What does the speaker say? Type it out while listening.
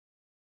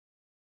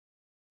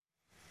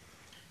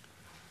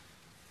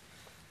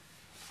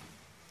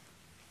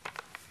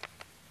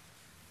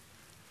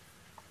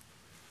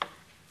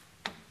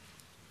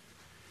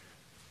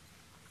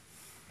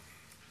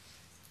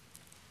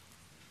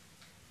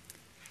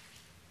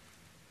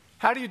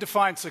How do you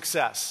define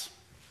success?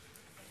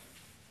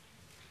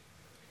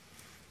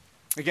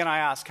 Again, I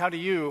ask, how do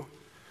you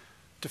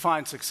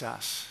define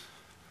success?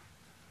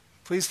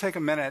 Please take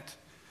a minute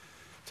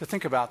to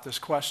think about this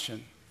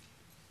question.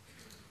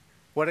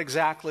 What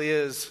exactly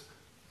is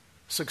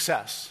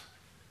success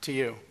to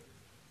you?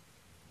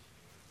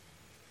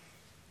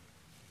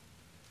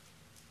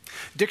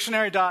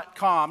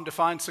 Dictionary.com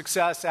defines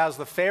success as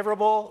the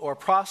favorable or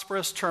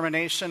prosperous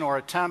termination or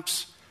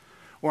attempts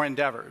or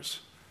endeavors,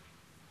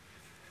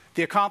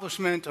 the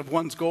accomplishment of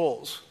one's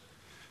goals,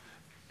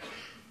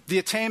 the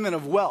attainment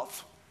of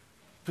wealth,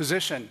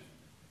 position,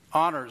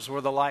 honors,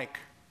 or the like.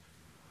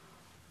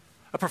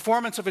 A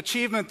performance of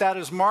achievement that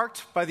is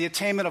marked by the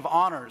attainment of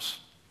honors.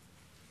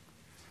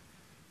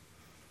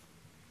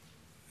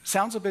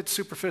 Sounds a bit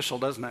superficial,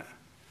 doesn't it?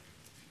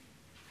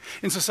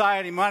 In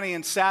society, money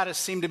and status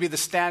seem to be the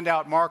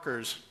standout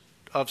markers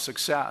of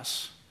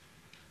success.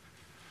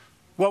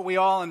 What we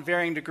all, in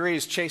varying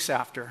degrees, chase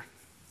after,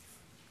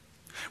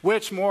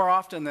 which more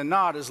often than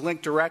not is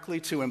linked directly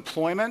to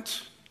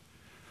employment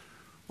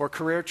or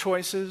career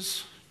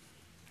choices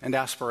and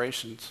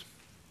aspirations.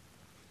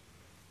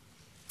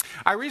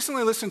 I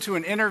recently listened to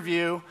an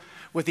interview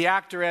with the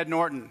actor Ed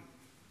Norton.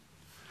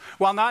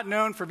 While not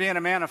known for being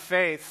a man of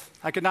faith,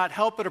 I could not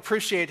help but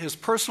appreciate his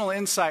personal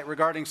insight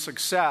regarding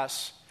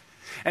success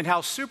and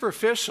how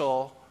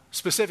superficial,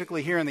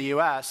 specifically here in the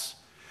U.S.,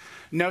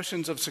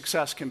 notions of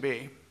success can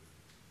be.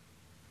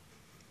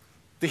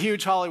 The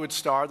huge Hollywood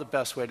star, the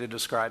best way to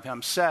describe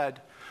him,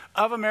 said,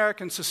 "Of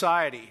American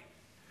society,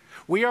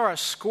 we are a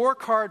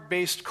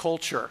scorecard-based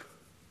culture.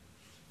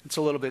 It's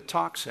a little bit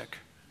toxic.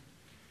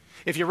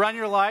 If you run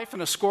your life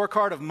in a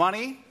scorecard of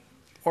money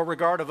or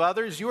regard of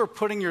others, you are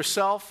putting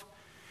yourself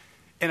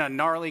in a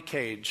gnarly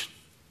cage."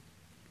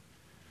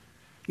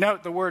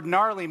 Note, the word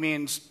gnarly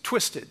means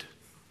twisted,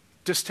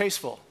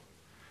 distasteful,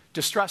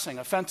 distressing,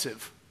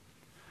 offensive,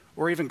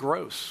 or even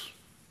gross.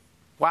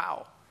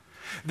 Wow.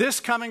 This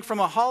coming from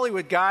a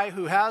Hollywood guy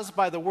who has,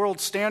 by the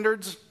world's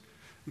standards,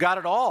 got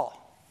it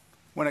all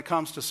when it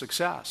comes to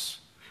success.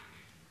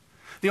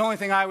 The only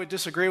thing I would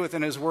disagree with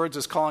in his words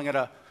is calling it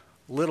a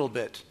little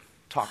bit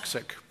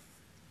toxic.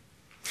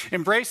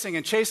 Embracing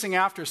and chasing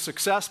after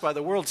success by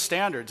the world's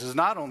standards is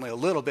not only a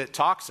little bit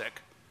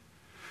toxic,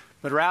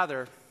 but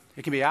rather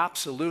it can be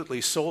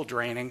absolutely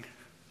soul-draining.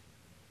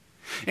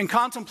 In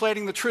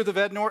contemplating the truth of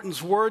Ed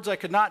Norton's words, I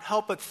could not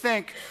help but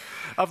think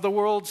of the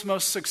world's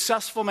most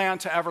successful man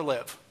to ever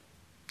live,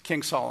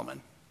 King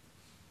Solomon,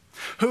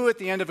 who at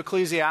the end of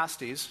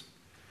Ecclesiastes,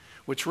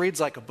 which reads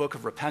like a book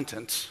of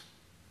repentance,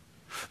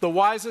 the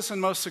wisest and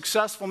most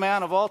successful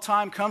man of all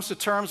time, comes to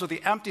terms with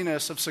the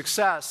emptiness of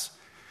success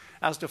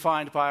as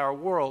defined by our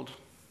world,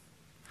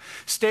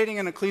 stating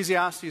in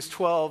Ecclesiastes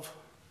 12,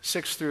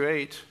 6 through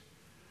 8,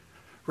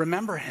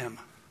 "Remember him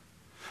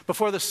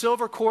before the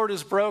silver cord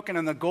is broken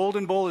and the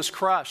golden bowl is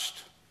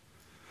crushed.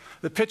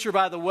 The pitcher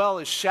by the well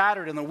is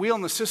shattered and the wheel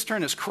in the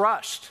cistern is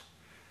crushed.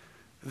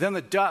 Then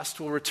the dust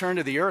will return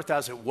to the earth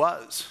as it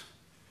was,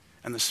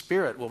 and the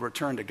spirit will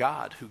return to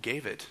God who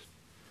gave it.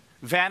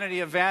 Vanity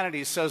of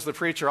vanities, says the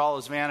preacher, all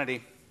is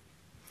vanity."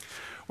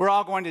 We're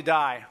all going to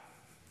die.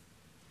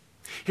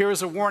 Here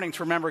is a warning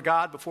to remember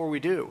God before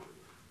we do,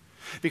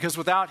 because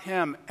without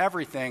him,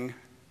 everything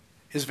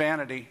is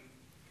vanity.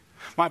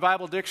 My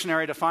Bible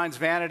dictionary defines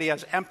vanity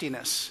as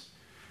emptiness,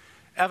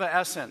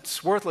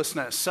 evanescence,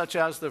 worthlessness, such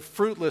as the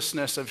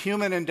fruitlessness of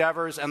human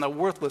endeavors and the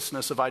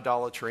worthlessness of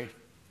idolatry.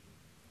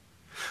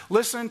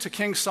 Listen to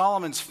King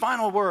Solomon's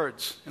final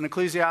words in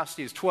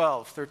Ecclesiastes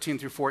 12, 13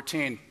 through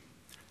 14.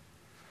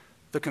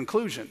 The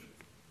conclusion,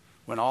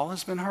 when all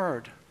has been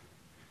heard,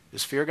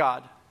 is fear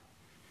God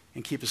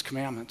and keep his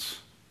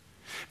commandments.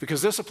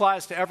 Because this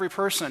applies to every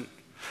person.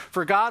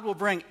 For God will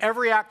bring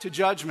every act to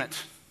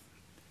judgment,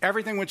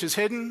 everything which is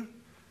hidden,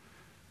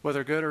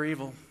 whether good or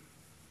evil.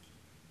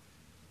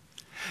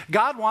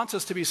 God wants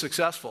us to be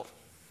successful,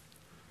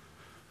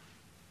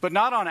 but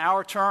not on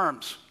our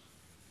terms,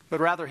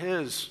 but rather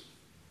his.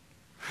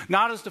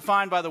 Not as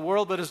defined by the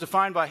world, but as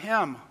defined by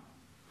him.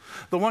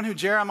 The one who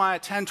Jeremiah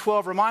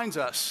 10:12 reminds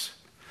us,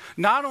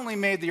 not only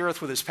made the earth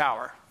with his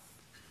power,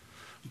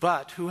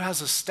 but who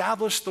has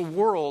established the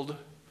world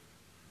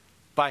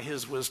by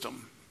his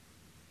wisdom.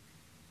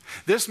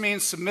 This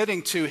means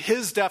submitting to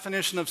his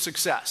definition of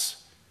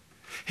success,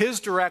 his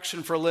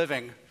direction for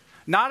living,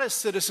 not as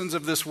citizens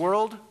of this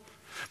world,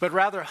 but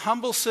rather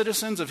humble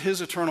citizens of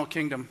his eternal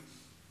kingdom.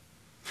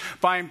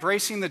 By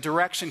embracing the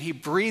direction he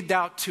breathed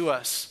out to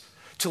us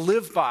to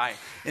live by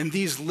in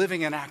these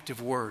living and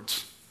active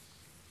words.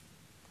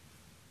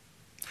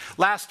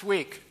 Last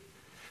week,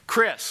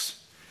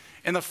 Chris,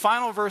 in the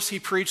final verse he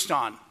preached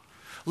on,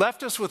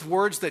 left us with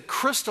words that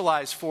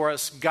crystallize for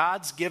us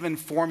God's given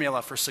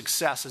formula for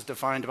success as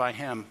defined by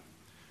him.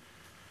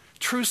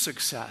 True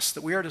success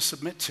that we are to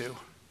submit to.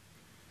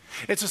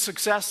 It's a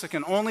success that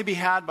can only be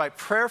had by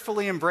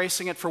prayerfully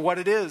embracing it for what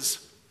it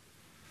is,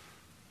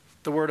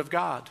 the Word of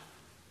God.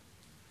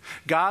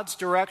 God's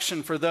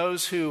direction for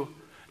those who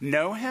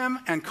know him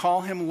and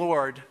call him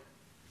Lord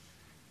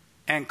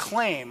and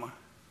claim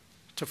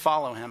to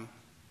follow him.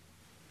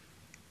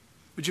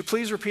 Would you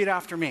please repeat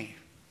after me?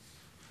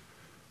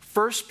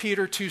 1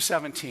 Peter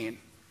 2:17.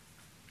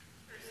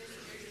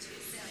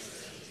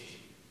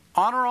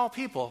 Honor all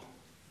people.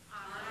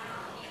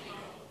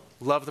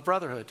 Love the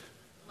brotherhood.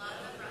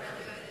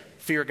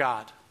 Fear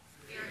God.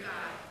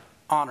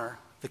 Honor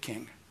the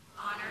king.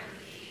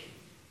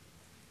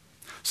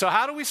 So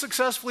how do we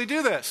successfully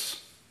do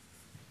this?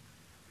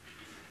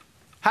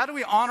 How do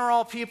we honor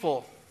all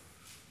people?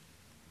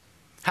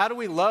 How do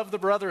we love the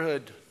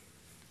brotherhood?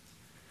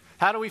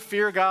 How do we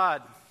fear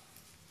God?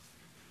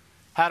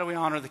 How do we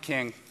honor the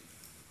king?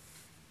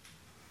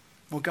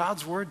 Well,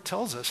 God's word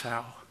tells us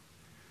how.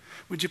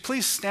 Would you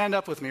please stand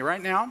up with me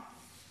right now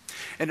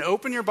and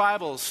open your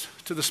Bibles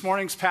to this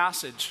morning's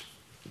passage.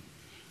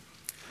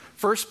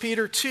 1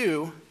 Peter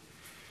 2,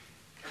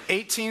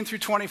 18 through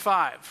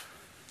 25.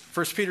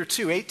 1 Peter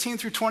 2, 18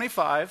 through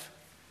 25.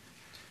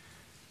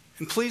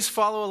 And please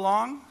follow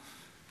along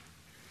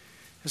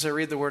as I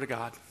read the word of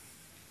God.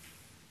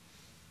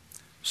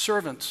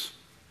 Servants,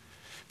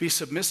 be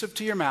submissive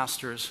to your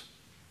masters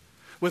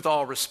with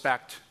all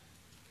respect,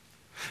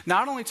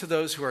 not only to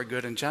those who are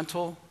good and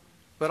gentle,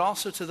 but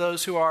also to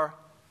those who are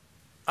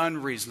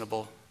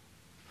unreasonable.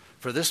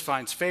 For this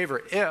finds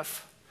favor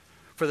if,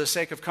 for the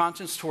sake of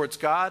conscience towards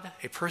God,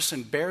 a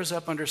person bears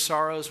up under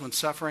sorrows when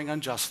suffering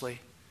unjustly.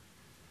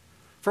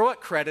 For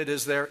what credit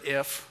is there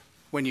if,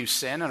 when you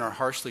sin and are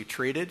harshly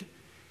treated,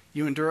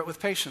 you endure it with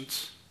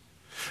patience?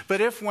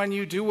 But if, when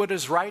you do what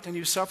is right and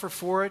you suffer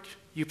for it,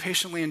 you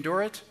patiently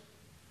endure it,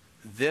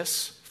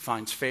 this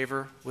finds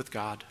favor with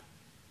God.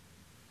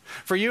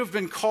 For you have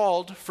been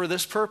called for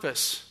this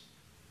purpose,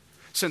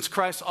 since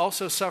Christ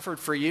also suffered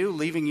for you,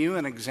 leaving you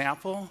an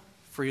example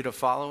for you to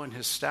follow in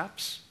his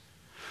steps,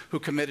 who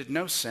committed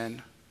no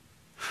sin,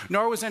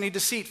 nor was any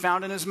deceit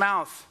found in his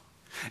mouth.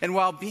 And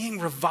while being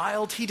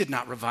reviled, he did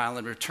not revile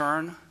in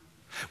return.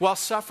 While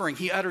suffering,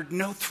 he uttered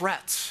no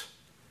threats,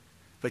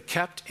 but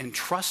kept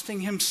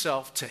entrusting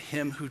himself to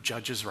him who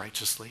judges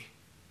righteously.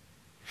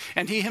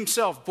 And he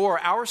himself bore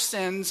our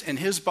sins in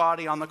his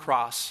body on the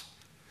cross,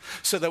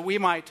 so that we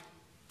might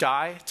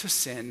die to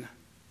sin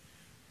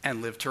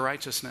and live to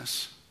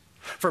righteousness.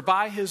 For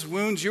by his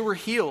wounds you were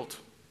healed.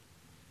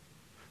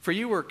 For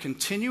you were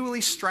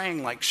continually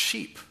straying like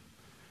sheep,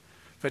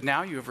 but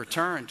now you have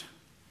returned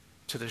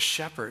to the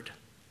shepherd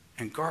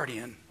and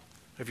guardian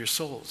of your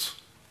souls.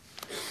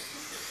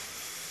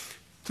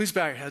 Please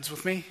bow your heads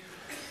with me.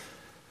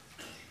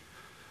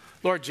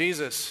 Lord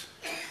Jesus,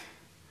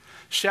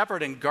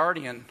 shepherd and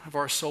guardian of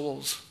our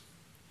souls,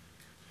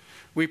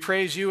 we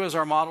praise you as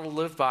our model to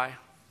live by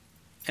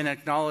and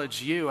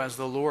acknowledge you as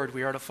the Lord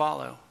we are to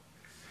follow,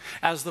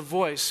 as the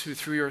voice who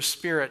through your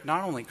Spirit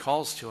not only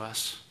calls to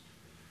us,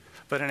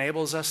 but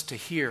enables us to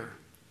hear,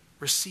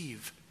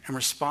 receive, and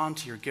respond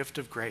to your gift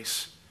of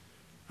grace,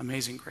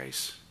 amazing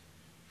grace.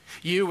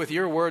 You, with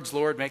your words,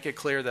 Lord, make it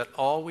clear that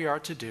all we are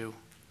to do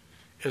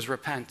is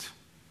repent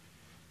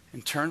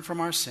and turn from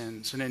our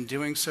sins, and in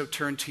doing so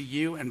turn to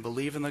you and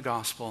believe in the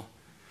gospel.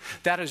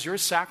 That is your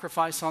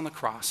sacrifice on the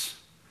cross,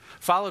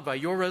 followed by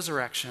your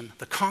resurrection,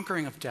 the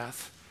conquering of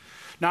death,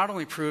 not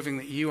only proving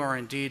that you are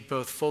indeed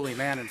both fully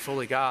man and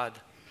fully God,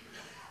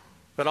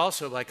 but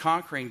also by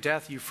conquering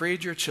death, you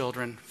freed your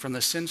children from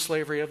the sin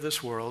slavery of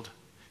this world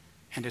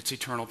and its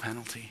eternal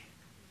penalty.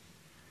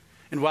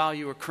 And while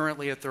you are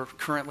currently at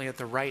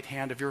the right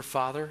hand of your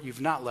Father,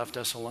 you've not left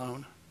us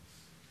alone.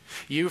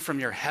 You, from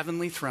your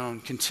heavenly throne,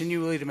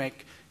 continually to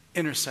make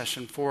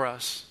intercession for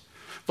us,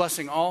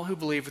 blessing all who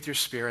believe with your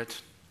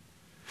Spirit,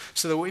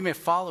 so that we may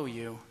follow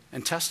you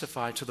and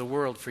testify to the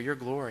world for your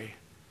glory,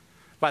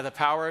 by the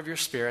power of your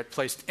Spirit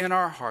placed in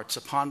our hearts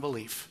upon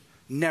belief,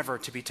 never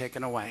to be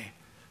taken away,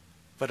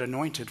 but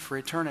anointed for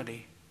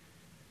eternity.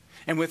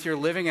 And with your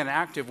living and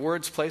active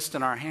words placed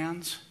in our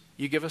hands,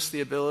 you give us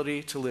the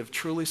ability to live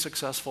truly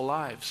successful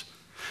lives,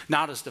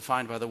 not as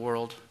defined by the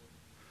world,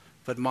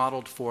 but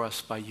modeled for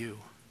us by you.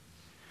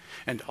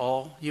 And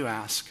all you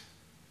ask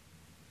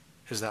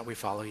is that we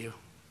follow you.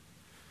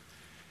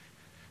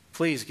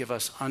 Please give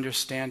us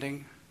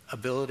understanding,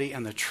 ability,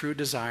 and the true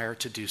desire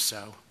to do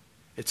so.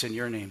 It's in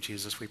your name,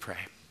 Jesus, we pray.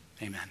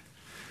 Amen.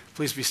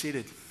 Please be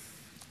seated.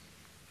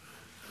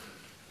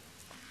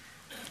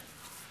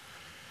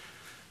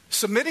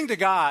 Submitting to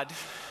God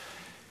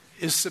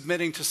is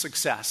submitting to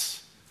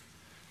success,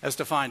 as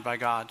defined by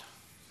God.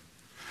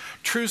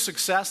 True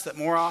success that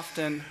more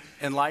often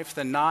in life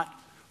than not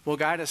will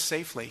guide us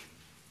safely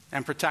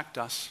and protect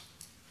us.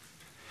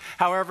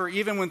 However,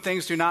 even when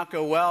things do not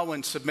go well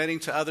when submitting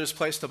to others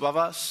placed above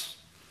us,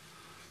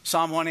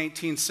 Psalm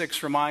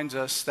 118:6 reminds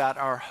us that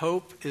our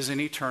hope is in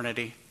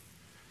eternity,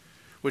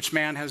 which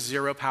man has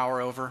zero power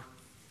over.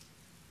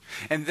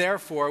 And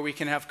therefore, we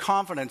can have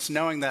confidence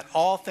knowing that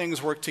all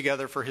things work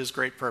together for his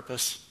great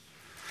purpose.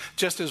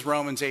 Just as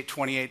Romans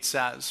 8:28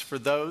 says, for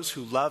those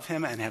who love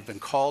him and have been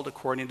called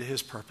according to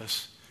his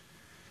purpose.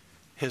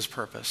 His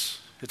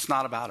purpose. It's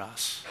not about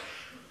us.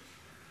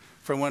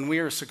 For when we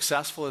are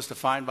successful as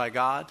defined by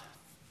God,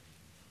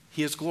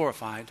 he is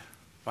glorified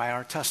by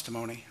our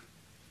testimony.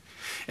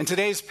 In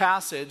today's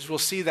passage, we'll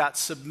see that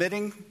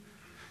submitting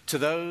to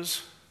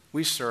those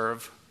we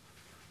serve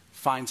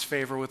finds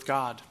favor with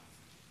God.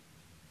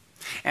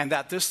 And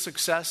that this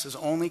success is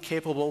only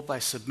capable by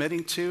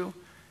submitting to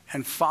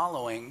and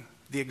following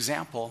the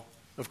example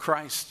of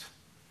Christ.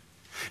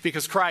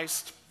 Because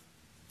Christ,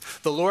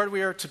 the Lord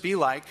we are to be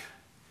like,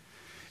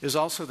 is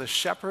also the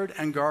shepherd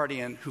and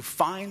guardian who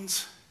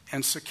finds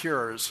and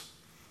secures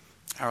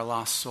our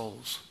lost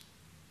souls.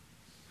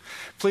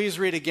 Please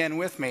read again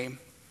with me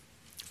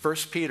 1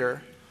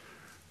 Peter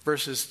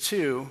verses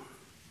 2,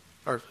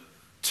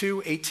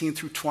 18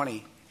 through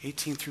 20.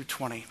 18 through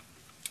 20.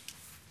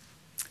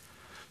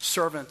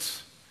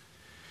 Servants,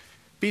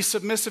 be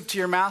submissive to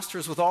your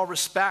masters with all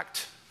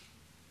respect,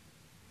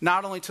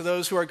 not only to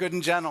those who are good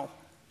and gentle,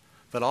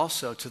 but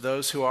also to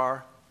those who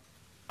are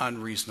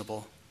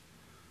unreasonable.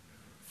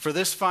 For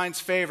this finds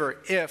favor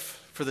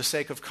if, for the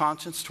sake of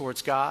conscience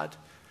towards God,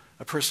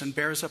 a person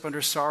bears up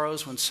under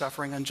sorrows when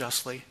suffering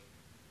unjustly.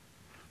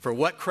 For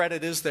what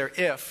credit is there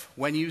if,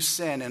 when you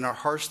sin and are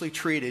harshly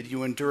treated,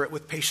 you endure it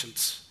with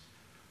patience?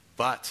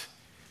 But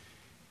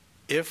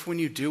if, when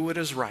you do what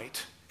is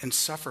right and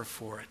suffer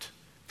for it,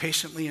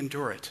 patiently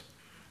endure it,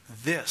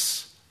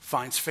 this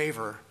finds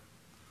favor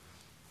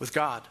with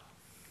God.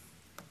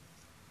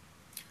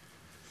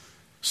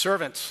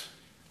 Servants,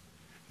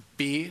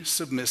 be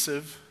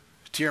submissive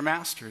to your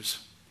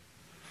masters.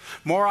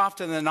 More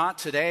often than not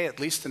today, at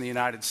least in the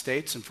United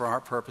States and for our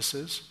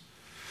purposes,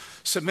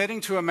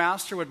 submitting to a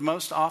master would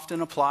most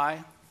often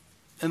apply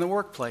in the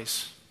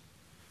workplace.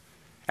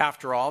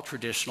 After all,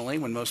 traditionally,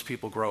 when most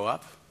people grow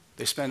up,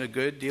 they spend a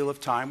good deal of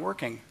time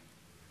working.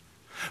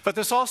 But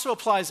this also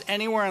applies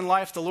anywhere in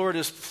life the Lord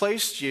has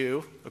placed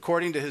you,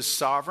 according to his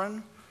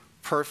sovereign,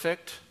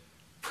 perfect,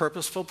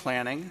 purposeful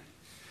planning,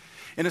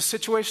 in a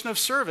situation of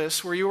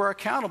service where you are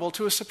accountable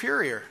to a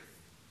superior.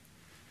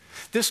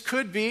 This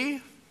could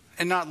be,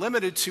 and not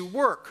limited to,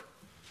 work,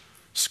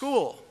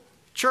 school,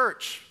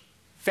 church,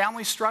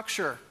 family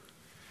structure,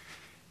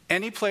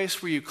 any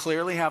place where you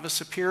clearly have a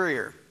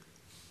superior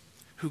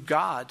who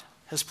God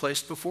has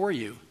placed before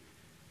you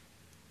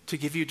to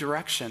give you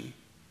direction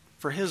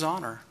for his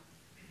honor.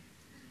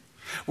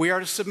 We are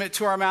to submit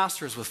to our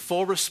masters with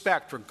full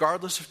respect,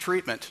 regardless of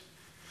treatment,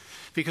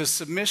 because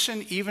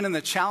submission, even in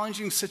the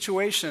challenging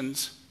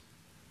situations,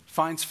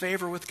 finds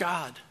favor with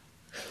God,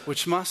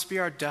 which must be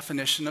our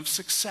definition of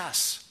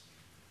success.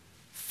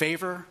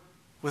 Favor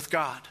with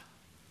God.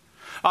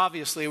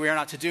 Obviously, we are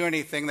not to do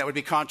anything that would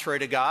be contrary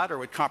to God or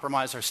would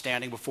compromise our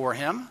standing before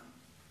him.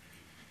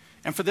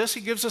 And for this, he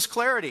gives us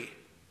clarity.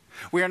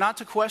 We are not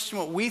to question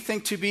what we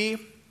think to be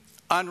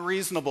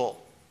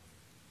unreasonable.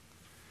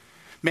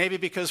 Maybe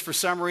because for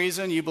some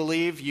reason you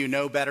believe you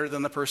know better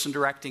than the person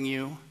directing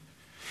you.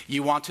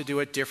 You want to do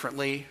it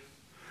differently.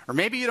 Or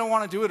maybe you don't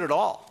want to do it at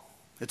all,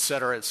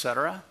 etc.,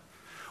 etc.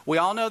 We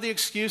all know the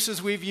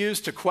excuses we've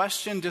used to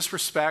question,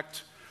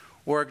 disrespect,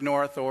 or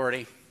ignore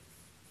authority.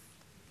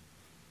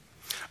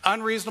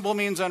 Unreasonable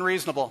means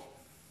unreasonable.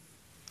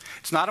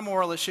 It's not a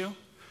moral issue,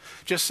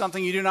 just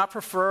something you do not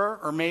prefer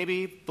or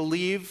maybe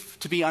believe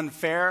to be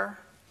unfair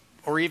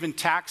or even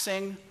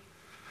taxing.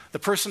 The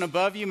person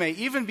above you may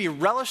even be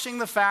relishing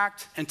the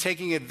fact and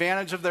taking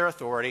advantage of their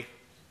authority.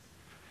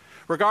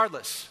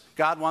 Regardless,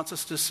 God wants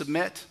us to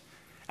submit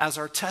as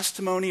our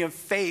testimony of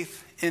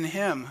faith in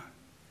him.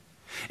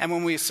 And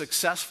when we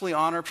successfully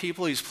honor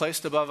people he's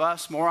placed above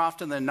us, more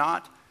often than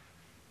not,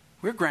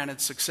 we're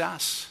granted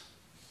success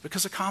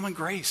because of common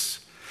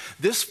grace.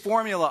 This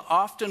formula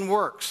often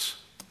works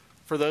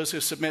for those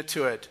who submit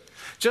to it.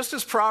 Just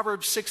as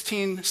Proverbs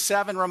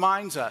 16:7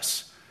 reminds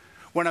us,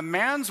 when a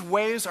man's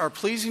ways are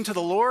pleasing to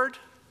the Lord,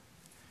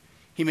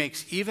 he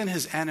makes even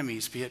his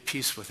enemies be at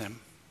peace with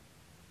him.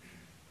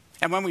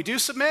 And when we do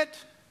submit,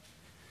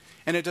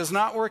 and it does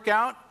not work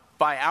out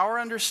by our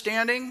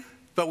understanding,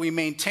 but we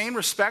maintain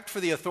respect for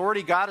the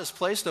authority God has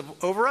placed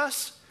over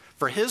us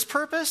for his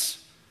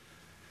purpose,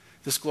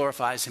 this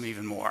glorifies him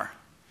even more.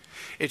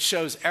 It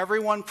shows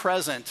everyone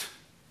present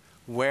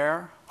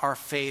where our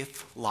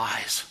faith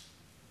lies.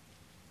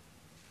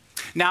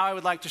 Now I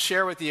would like to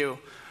share with you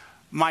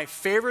my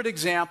favorite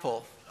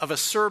example of a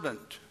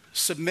servant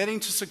submitting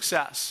to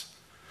success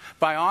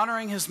by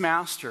honoring his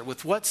master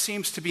with what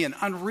seems to be an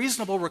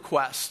unreasonable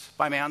request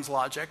by man's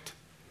logic,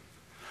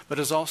 but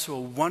is also a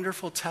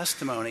wonderful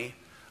testimony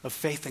of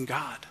faith in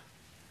God.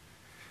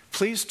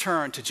 Please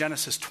turn to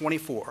Genesis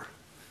 24.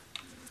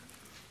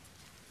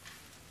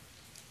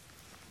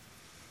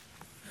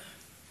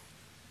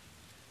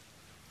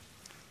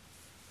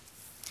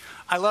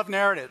 I love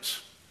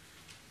narratives.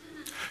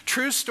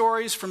 True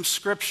stories from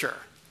Scripture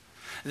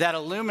that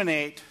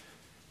illuminate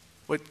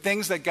what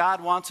things that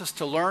God wants us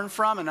to learn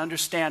from and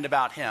understand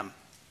about him.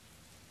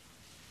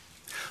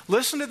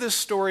 Listen to this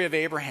story of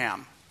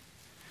Abraham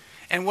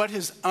and what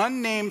his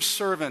unnamed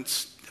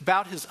servants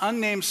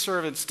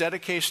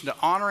dedication to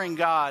honoring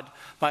God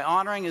by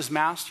honoring his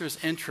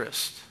master's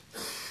interest.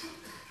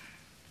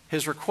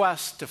 His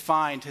request to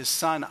find his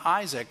son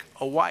Isaac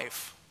a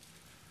wife.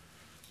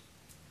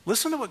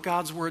 Listen to what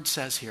God's word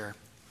says here,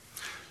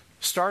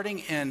 starting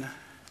in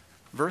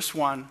verse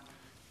 1,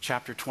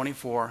 chapter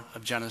 24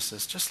 of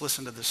Genesis. Just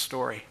listen to this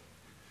story.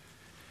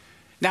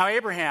 Now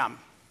Abraham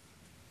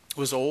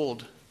was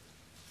old,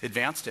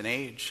 advanced in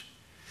age,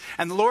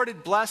 and the Lord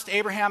had blessed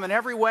Abraham in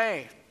every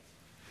way.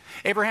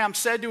 Abraham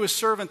said to his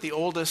servant, the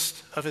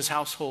oldest of his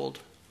household,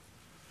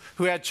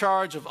 who had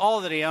charge of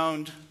all that he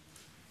owned,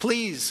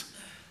 "Please,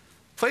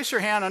 place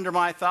your hand under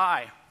my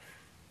thigh,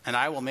 and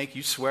I will make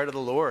you swear to the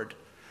Lord,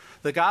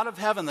 the God of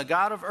heaven, the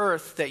God of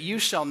earth, that you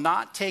shall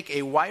not take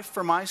a wife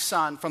for my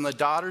son from the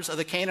daughters of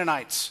the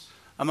Canaanites,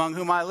 among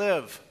whom I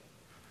live.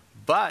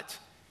 But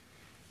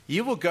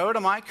you will go to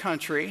my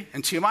country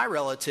and to my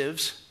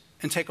relatives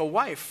and take a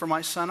wife for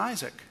my son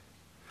Isaac."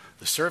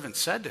 The servant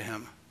said to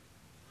him,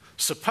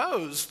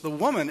 "Suppose the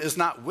woman is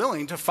not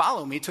willing to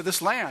follow me to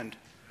this land.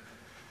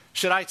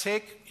 Should I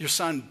take your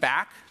son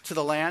back to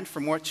the land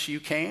from which you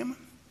came?"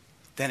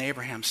 Then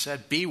Abraham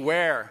said,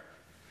 "Beware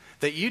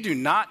that you do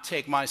not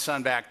take my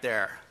son back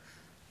there.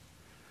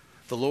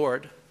 The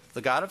Lord,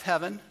 the God of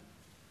heaven,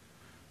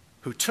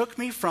 who took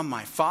me from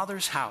my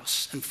father's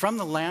house and from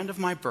the land of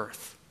my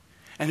birth,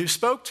 and who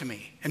spoke to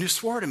me and who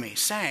swore to me,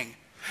 saying,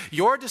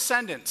 'Your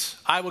descendants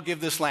I will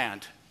give this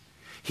land.'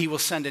 He will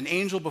send an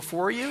angel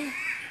before you,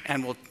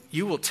 and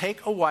you will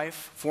take a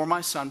wife for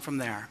my son from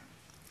there.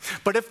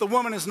 But if the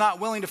woman is not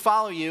willing to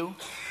follow you,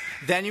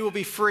 then you will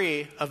be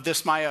free of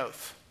this my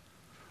oath.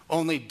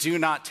 Only do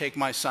not take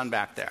my son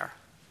back there."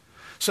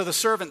 So the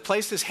servant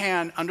placed his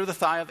hand under the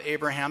thigh of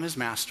Abraham, his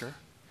master,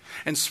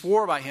 and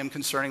swore by him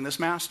concerning this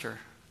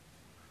master.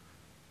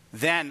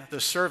 Then the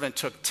servant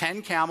took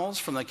 10 camels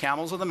from the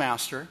camels of the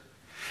master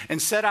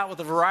and set out with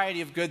a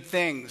variety of good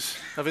things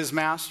of his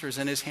master's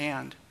in his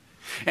hand.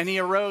 And he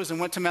arose and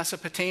went to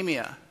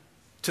Mesopotamia,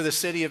 to the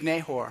city of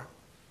Nahor.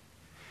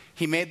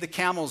 He made the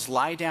camels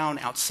lie down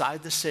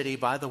outside the city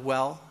by the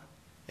well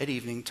at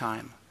evening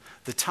time,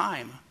 the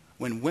time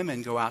when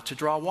women go out to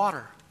draw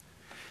water.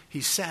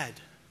 He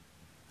said,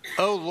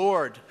 "O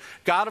Lord,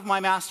 God of my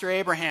master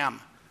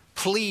Abraham,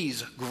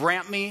 please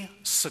grant me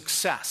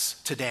success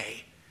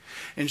today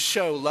and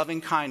show loving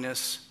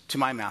kindness to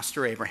my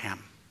master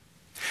Abraham.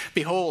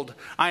 Behold,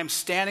 I am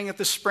standing at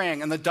the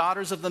spring, and the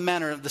daughters of the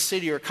men of the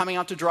city are coming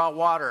out to draw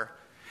water.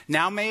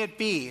 Now may it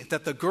be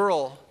that the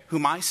girl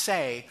whom I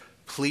say,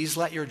 'Please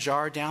let your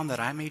jar down that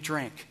I may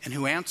drink,' and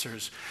who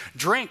answers,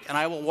 'Drink, and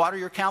I will water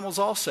your camels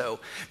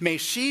also,' may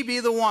she be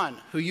the one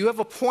who you have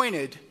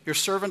appointed your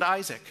servant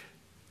Isaac.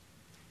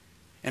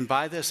 And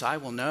by this I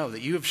will know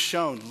that you have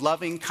shown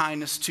loving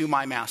kindness to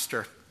my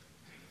master."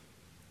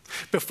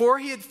 Before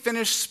he had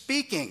finished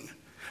speaking,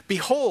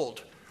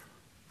 behold,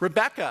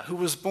 Rebekah, who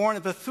was born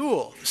of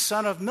Bethuel, the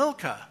son of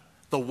Milcah,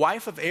 the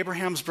wife of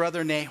Abraham's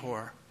brother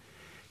Nahor,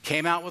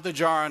 came out with a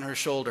jar on her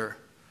shoulder.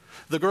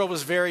 The girl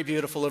was very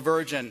beautiful, a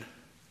virgin,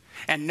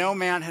 and no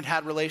man had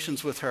had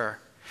relations with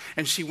her.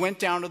 And she went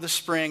down to the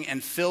spring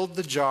and filled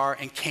the jar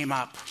and came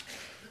up.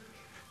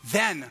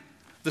 Then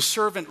the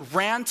servant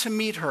ran to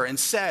meet her and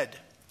said,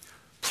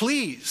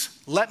 "Please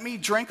let me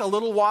drink a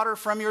little water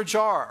from your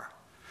jar."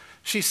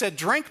 She said,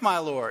 "Drink, my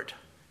lord."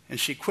 And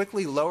she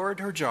quickly lowered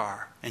her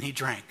jar, and he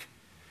drank.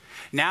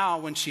 Now,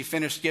 when she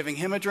finished giving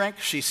him a drink,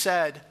 she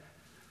said,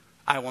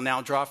 "I will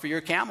now draw for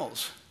your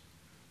camels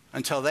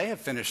until they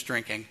have finished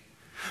drinking."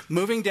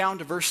 Moving down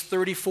to verse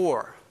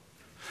 34,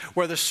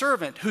 where the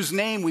servant, whose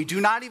name we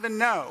do not even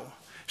know,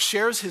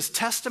 shares his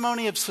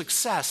testimony of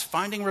success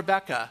finding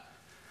Rebekah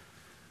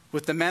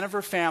with the men of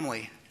her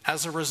family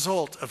as a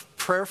result of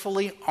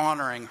prayerfully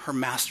honoring her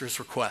master's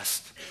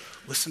request.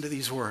 Listen to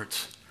these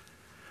words.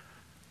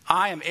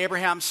 "I am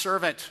Abraham's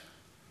servant.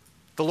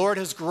 The Lord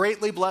has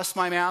greatly blessed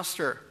my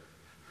master,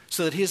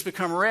 so that he has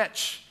become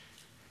rich,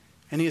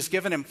 and he has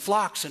given him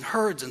flocks and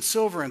herds and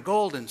silver and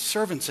gold and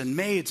servants and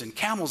maids and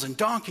camels and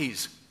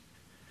donkeys.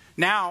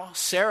 Now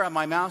Sarah,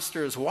 my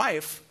master's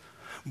wife,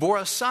 bore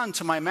a son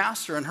to my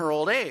master in her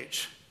old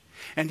age,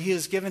 and he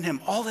has given him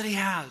all that he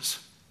has.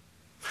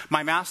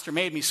 My master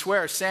made me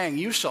swear, saying,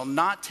 'You shall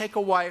not take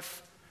a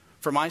wife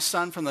for my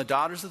son from the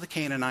daughters of the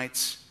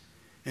Canaanites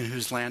in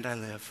whose land I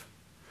live.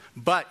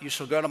 But you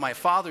shall go to my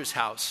father's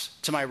house,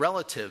 to my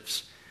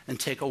relatives, and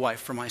take a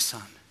wife for my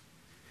son.'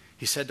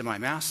 He said to my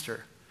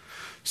master,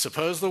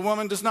 'Suppose the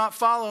woman does not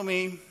follow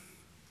me?'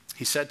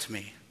 He said to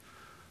me,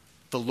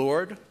 'The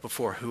Lord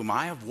before whom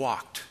I have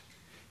walked,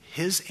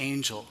 his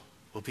angel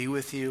will be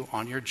with you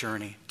on your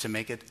journey to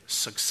make it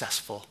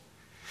successful.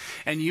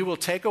 And you will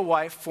take a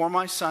wife for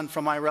my son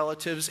from my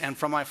relatives and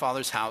from my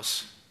father's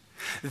house.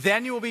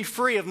 Then you will be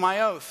free of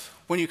my oath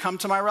when you come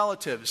to my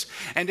relatives.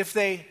 And if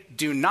they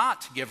do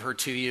not give her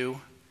to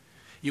you,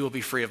 you will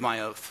be free of my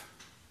oath.'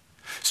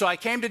 So I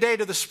came today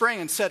to the spring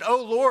and said, 'O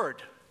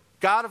Lord,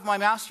 God of my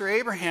master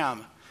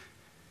Abraham,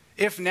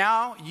 if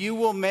now you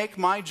will make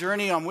my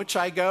journey on which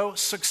I go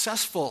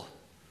successful.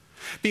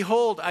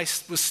 Behold, I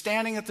was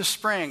standing at the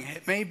spring.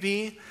 It may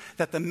be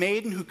that the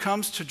maiden who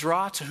comes to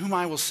draw, to whom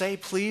I will say,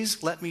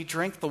 "Please let me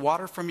drink the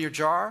water from your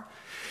jar,"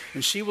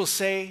 and she will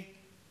say,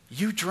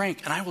 "You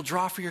drink, and I will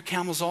draw for your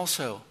camels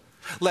also.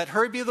 Let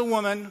her be the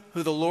woman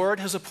who the Lord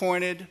has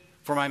appointed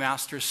for my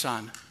master's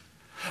son.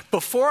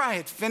 Before I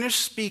had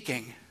finished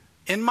speaking,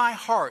 in my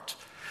heart,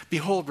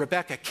 behold,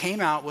 Rebekah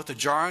came out with a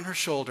jar on her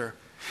shoulder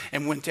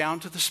and went down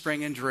to the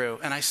spring and drew.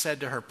 And I said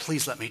to her,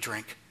 please let me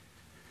drink.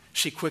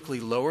 She quickly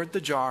lowered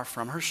the jar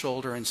from her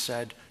shoulder and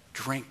said,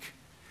 drink,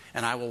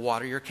 and I will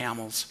water your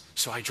camels.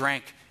 So I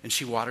drank, and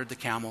she watered the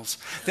camels.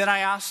 Then I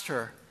asked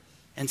her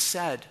and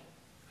said,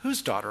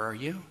 whose daughter are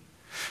you?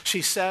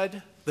 She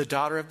said, the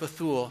daughter of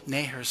Bethuel,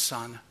 Nahor's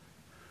son,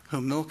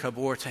 whom Milcah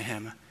bore to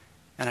him.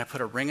 And I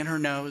put a ring in her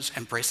nose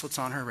and bracelets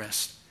on her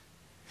wrist.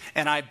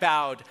 And I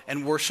bowed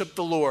and worshiped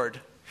the Lord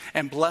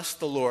and blessed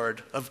the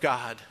Lord of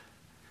God,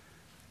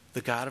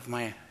 the God of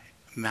my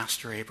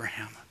master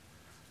Abraham,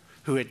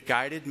 who had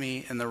guided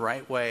me in the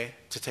right way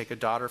to take a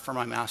daughter for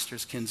my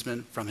master's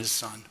kinsman from his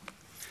son.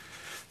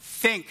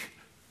 Think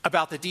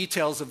about the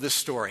details of this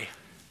story.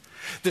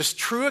 This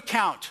true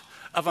account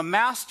of a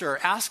master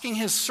asking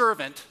his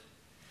servant,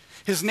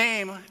 his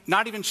name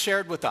not even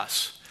shared with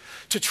us,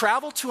 to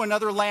travel to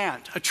another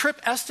land, a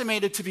trip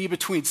estimated to be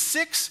between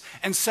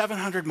 600 and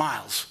 700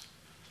 miles,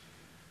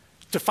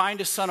 to find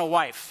his son a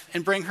wife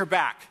and bring her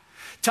back,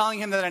 telling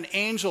him that an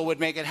angel would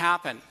make it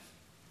happen,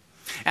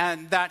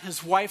 and that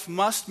his wife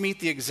must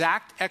meet the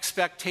exact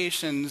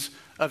expectations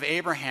of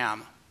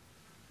Abraham,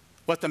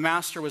 what the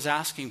master was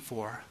asking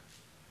for.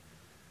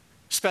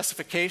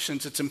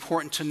 Specifications, it's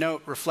important to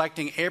note,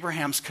 reflecting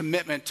Abraham's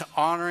commitment to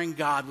honoring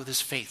God with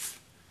his faith.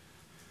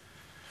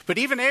 But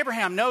even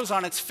Abraham knows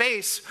on its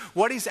face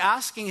what he's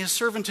asking his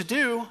servant to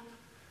do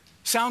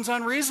sounds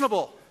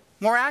unreasonable.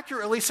 More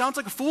accurately, sounds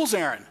like a fool's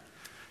errand.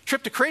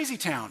 Trip to crazy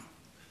town.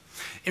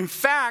 In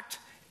fact,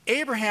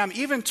 Abraham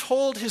even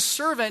told his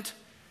servant,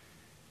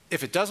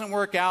 if it doesn't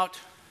work out,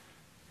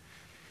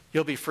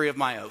 you'll be free of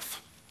my oath.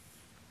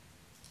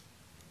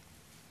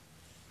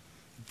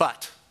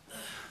 But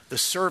the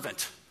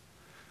servant,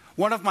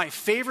 one of my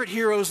favorite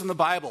heroes in the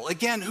Bible,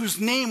 again, whose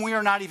name we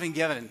are not even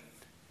given,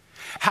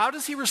 how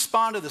does he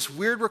respond to this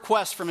weird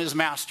request from his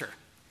master?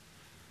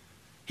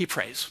 He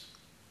prays.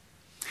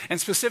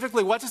 And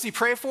specifically, what does he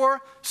pray for?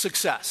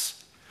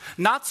 Success.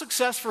 Not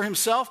success for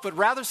himself, but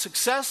rather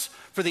success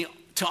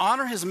to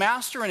honor his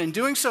master, and in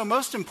doing so,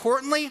 most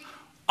importantly,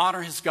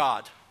 honor his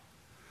God.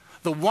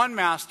 The one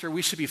master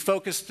we should be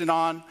focused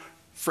on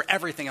for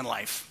everything in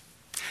life.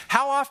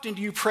 How often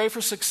do you pray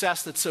for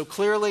success that so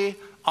clearly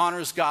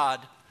honors God,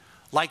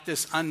 like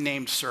this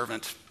unnamed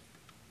servant?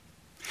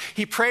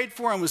 He prayed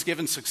for and was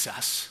given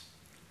success.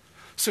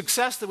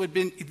 Success that would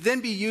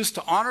then be used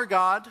to honor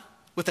God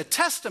with a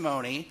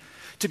testimony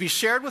to be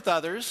shared with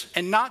others,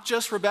 and not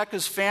just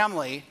Rebekah's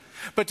family,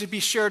 but to be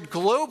shared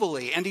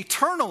globally and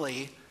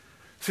eternally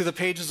through the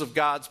pages of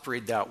God's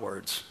breathed out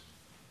words.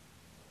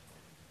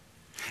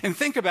 And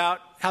think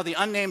about how the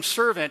unnamed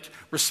servant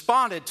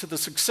responded to the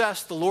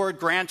success the Lord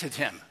granted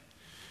him.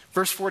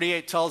 Verse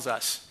 48 tells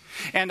us,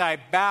 and I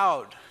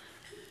bowed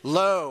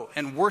low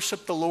and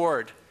worshiped the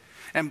Lord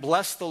and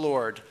blessed the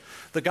Lord,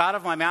 the God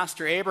of my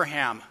master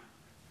Abraham,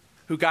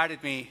 who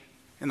guided me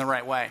in the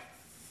right way.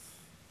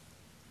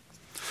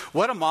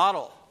 What a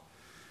model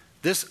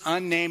this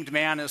unnamed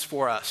man is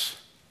for us.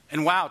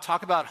 And wow,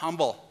 talk about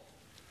humble.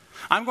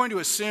 I'm going to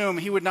assume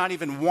he would not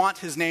even want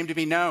his name to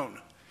be known,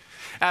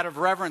 out of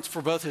reverence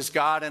for both his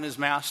God and his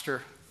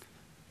master.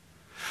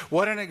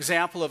 What an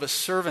example of a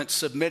servant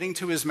submitting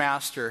to his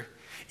master,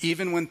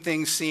 even when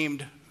things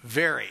seemed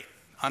very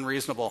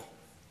unreasonable.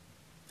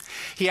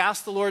 He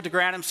asked the Lord to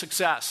grant him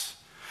success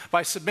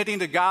by submitting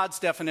to God's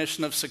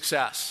definition of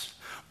success,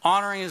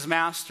 honoring his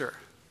master.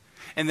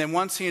 And then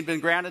once he had been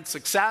granted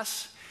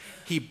success,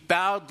 he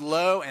bowed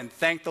low and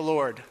thanked the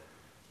Lord.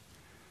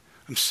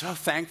 I'm so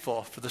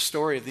thankful for the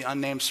story of the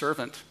unnamed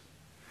servant.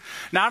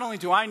 Not only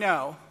do I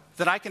know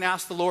that I can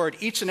ask the Lord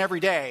each and every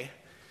day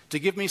to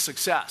give me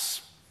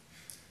success,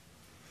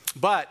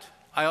 but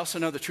I also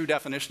know the true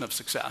definition of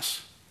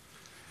success,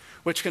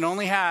 which can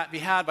only be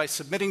had by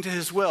submitting to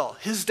his will,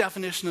 his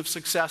definition of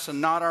success and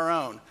not our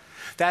own.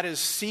 That is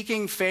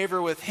seeking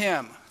favor with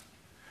him,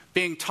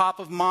 being top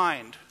of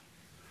mind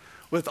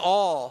with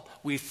all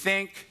we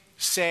think,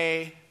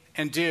 say,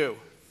 and do.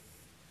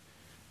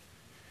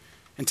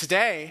 And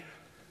today,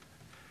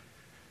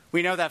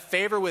 we know that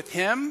favor with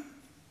him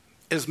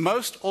is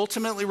most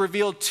ultimately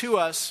revealed to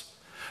us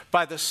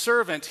by the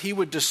servant he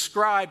would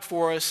describe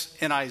for us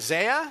in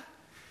Isaiah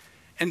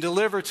and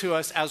deliver to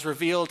us as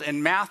revealed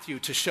in Matthew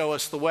to show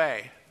us the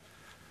way.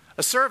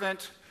 A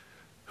servant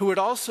who would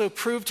also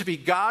prove to be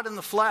God in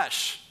the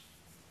flesh.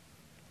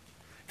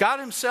 God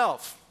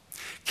himself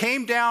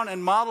came down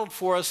and modeled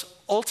for us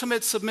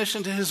ultimate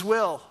submission to his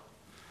will,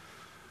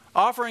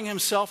 offering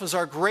himself as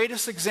our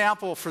greatest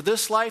example for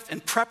this life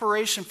and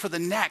preparation for the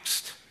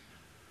next,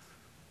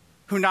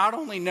 who not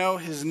only know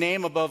his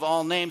name above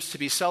all names to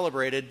be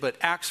celebrated, but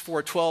Acts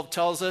 4:12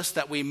 tells us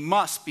that we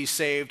must be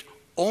saved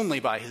only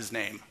by his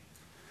name.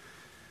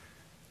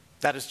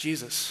 That is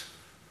Jesus,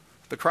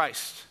 the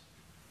Christ,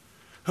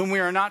 whom we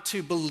are not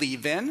to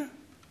believe in,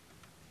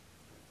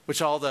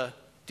 which all the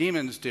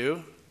demons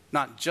do,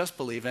 not just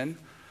believe in,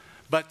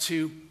 but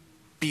to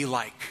be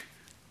like.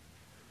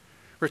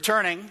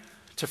 Returning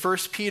to 1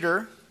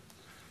 Peter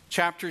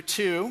chapter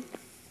 2.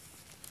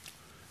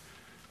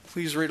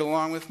 Please read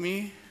along with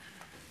me.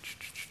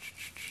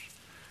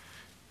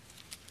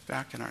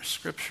 Back in our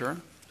scripture.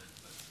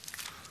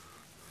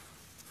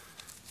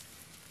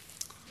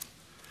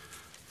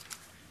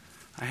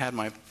 I had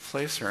my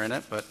placer in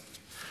it, but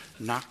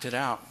knocked it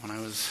out when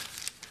I was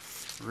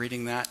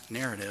reading that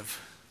narrative.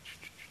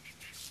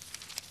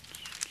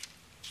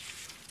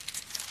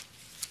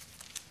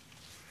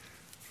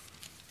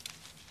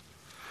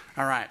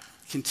 All right,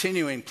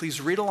 continuing,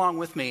 please read along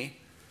with me,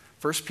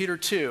 1 Peter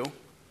 2,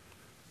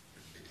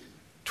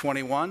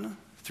 21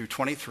 through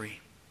 23.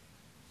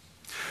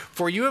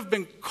 For you have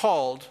been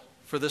called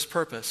for this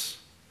purpose,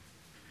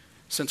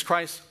 since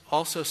Christ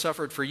also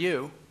suffered for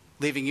you,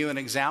 leaving you an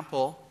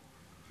example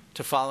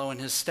to follow in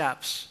his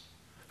steps,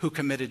 who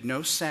committed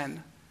no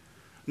sin,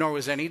 nor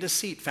was any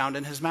deceit found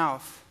in his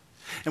mouth.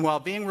 And while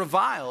being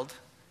reviled,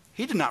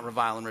 he did not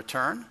revile in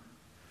return.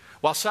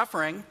 While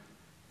suffering,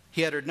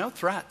 he uttered no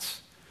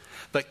threats,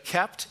 but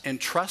kept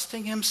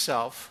entrusting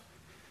himself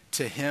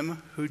to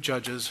him who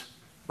judges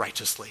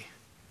righteously.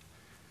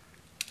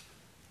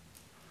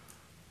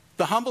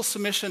 The humble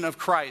submission of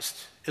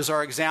Christ is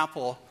our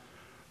example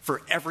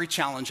for every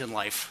challenge in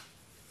life.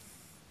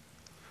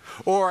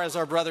 Or, as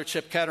our brother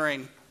Chip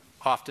Kettering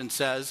often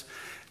says,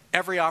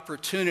 every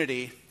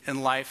opportunity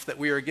in life that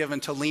we are given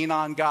to lean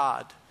on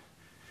God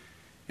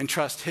and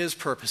trust his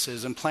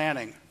purposes and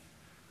planning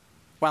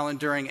while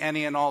enduring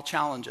any and all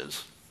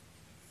challenges.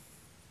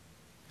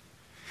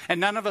 And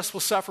none of us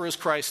will suffer as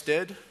Christ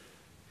did.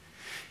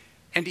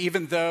 And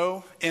even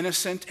though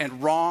innocent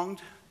and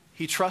wronged,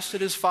 he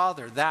trusted his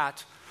Father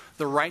that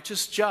the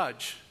righteous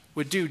judge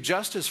would do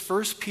just as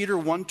 1 Peter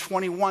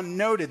 1:21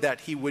 noted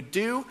that he would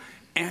do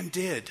and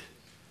did.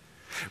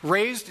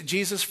 Raised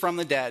Jesus from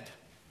the dead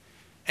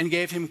and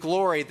gave him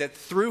glory that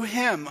through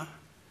him,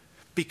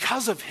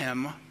 because of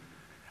him,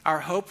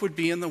 our hope would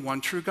be in the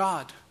one true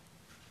God.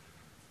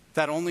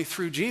 That only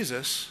through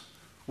Jesus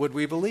would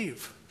we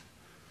believe.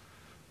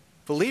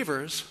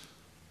 Believers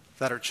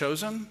that are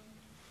chosen,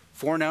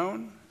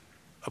 foreknown,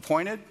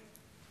 appointed,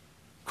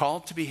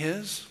 called to be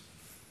his.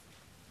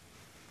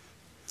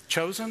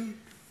 Chosen,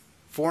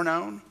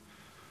 foreknown,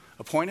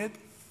 appointed,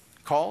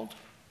 called.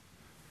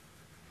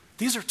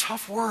 These are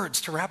tough words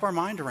to wrap our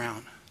mind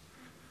around.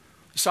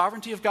 The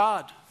sovereignty of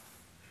God.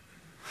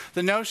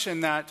 The notion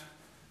that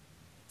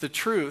the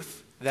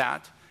truth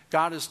that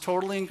God is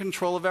totally in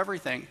control of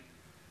everything.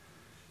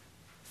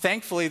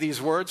 Thankfully, these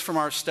words from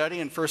our study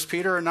in 1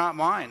 Peter are not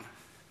mine.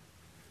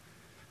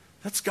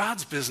 That's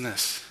God's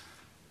business.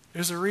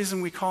 There's a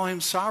reason we call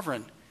him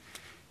sovereign.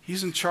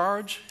 He's in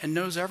charge and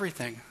knows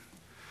everything.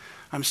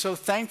 I'm so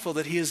thankful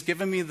that he has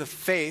given me the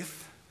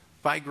faith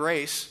by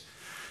grace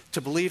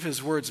to believe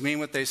his words mean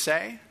what they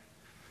say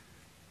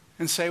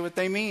and say what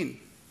they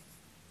mean.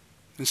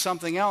 And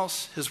something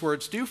else his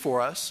words do for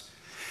us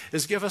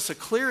is give us a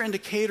clear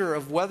indicator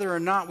of whether or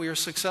not we are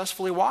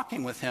successfully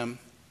walking with him.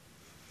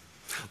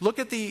 Look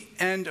at the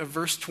end of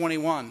verse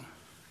 21.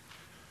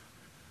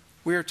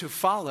 We are to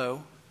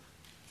follow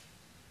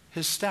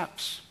his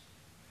steps.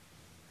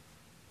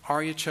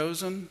 Are you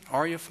chosen?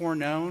 Are you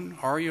foreknown?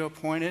 Are you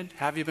appointed?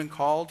 Have you been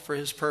called for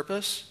his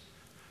purpose?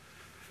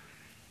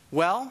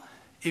 Well,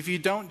 if you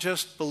don't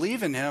just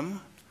believe in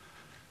him,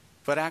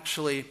 but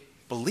actually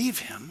believe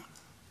him,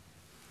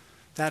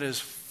 that is,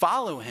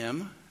 follow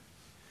him,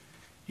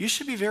 you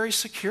should be very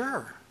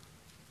secure.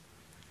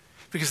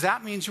 Because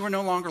that means you are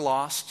no longer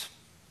lost.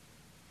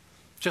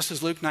 Just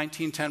as Luke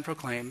 19:10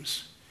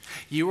 proclaims,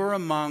 you are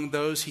among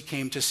those he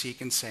came to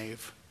seek and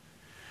save.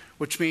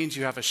 Which means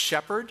you have a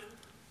shepherd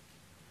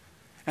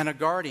and a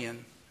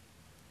guardian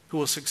who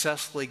will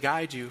successfully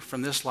guide you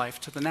from this life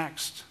to the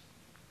next.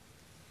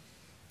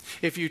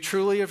 If you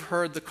truly have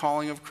heard the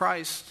calling of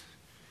Christ,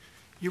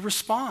 you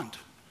respond.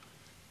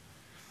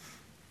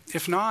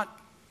 If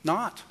not,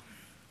 not.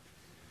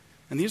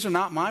 And these are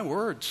not my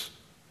words,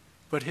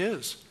 but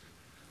his.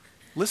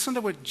 Listen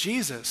to what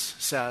Jesus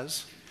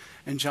says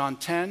in John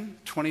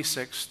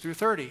 10:26 through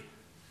 30.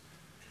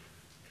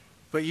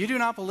 But you do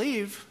not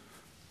believe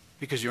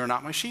because you are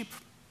not my sheep.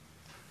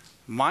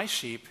 My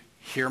sheep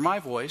hear my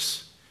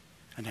voice,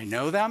 and I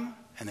know them,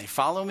 and they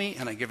follow me,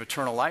 and I give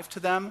eternal life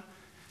to them,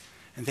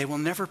 and they will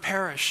never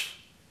perish,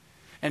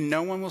 and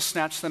no one will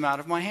snatch them out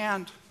of my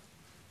hand.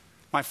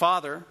 My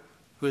Father,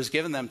 who has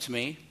given them to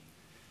me,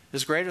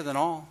 is greater than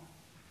all,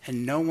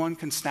 and no one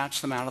can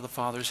snatch them out of the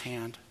Father's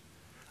hand.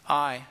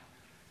 I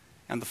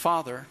and the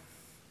Father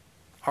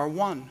are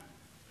one.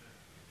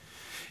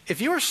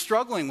 If you are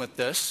struggling with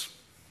this,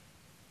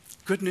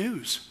 good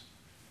news.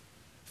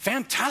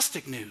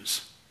 Fantastic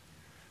news.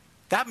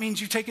 That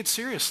means you take it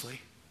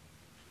seriously.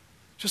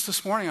 Just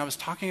this morning I was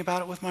talking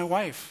about it with my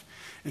wife,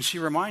 and she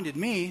reminded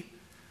me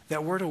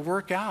that we're to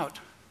work out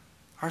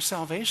our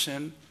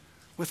salvation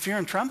with fear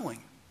and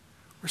trembling.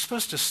 We're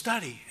supposed to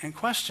study and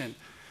question.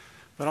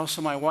 But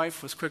also my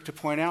wife was quick to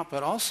point out,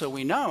 but also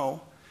we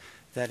know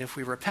that if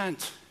we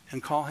repent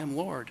and call him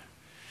Lord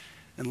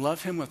and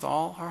love him with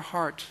all our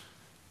heart,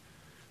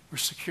 we're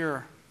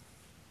secure.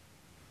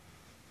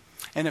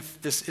 And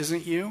if this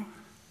isn't you,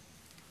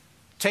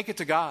 Take it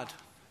to God.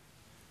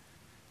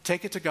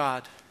 Take it to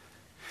God.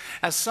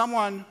 As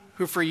someone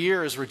who for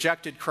years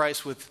rejected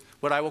Christ with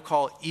what I will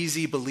call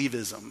easy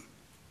believism,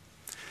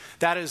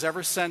 that is,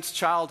 ever since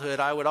childhood,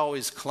 I would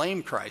always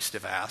claim Christ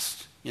if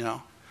asked.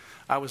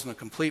 I wasn't a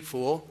complete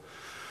fool.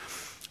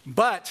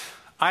 But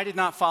I did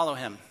not follow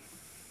him.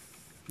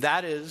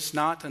 That is,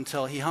 not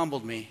until he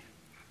humbled me,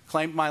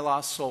 claimed my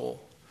lost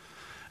soul.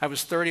 I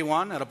was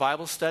 31 at a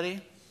Bible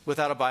study,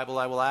 without a Bible,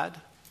 I will add.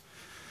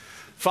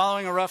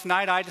 Following a rough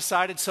night, I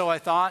decided, so I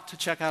thought, to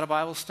check out a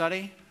Bible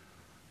study.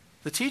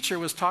 The teacher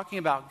was talking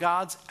about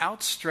God's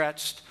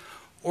outstretched,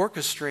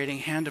 orchestrating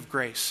hand of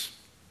grace.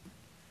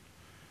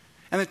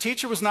 And the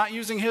teacher was not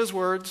using his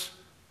words,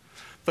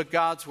 but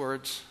God's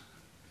words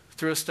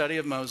through a study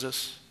of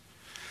Moses.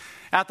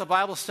 At the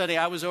Bible study,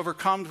 I was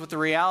overcome with the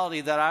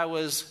reality that I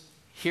was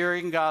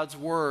hearing God's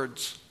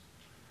words,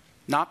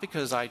 not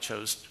because I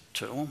chose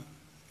to,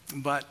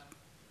 but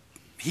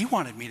he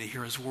wanted me to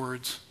hear his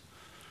words.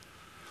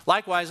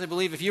 Likewise, I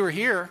believe if you were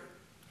here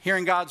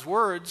hearing God's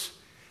words,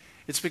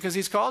 it's because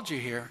he's called you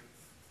here.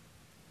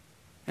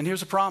 And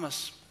here's a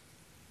promise.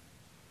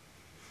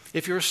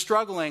 If you're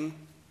struggling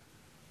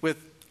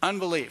with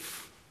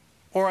unbelief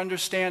or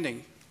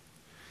understanding,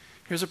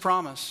 here's a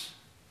promise.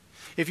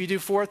 If you do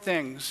 4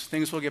 things,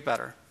 things will get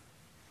better.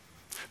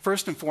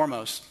 First and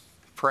foremost,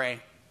 pray.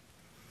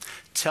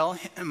 Tell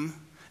him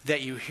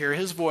that you hear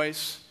his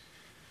voice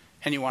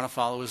and you want to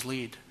follow his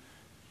lead.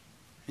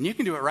 And you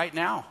can do it right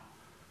now,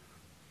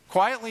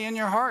 quietly in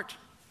your heart,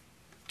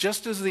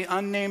 just as the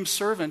unnamed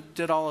servant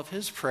did all of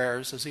his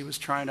prayers as he was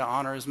trying to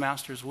honor his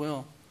master's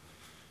will.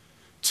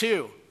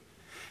 2,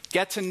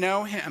 get to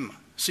know him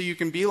so you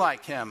can be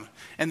like him.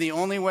 And the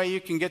only way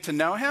you can get to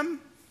know him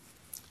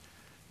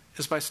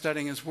is by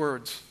studying his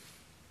words.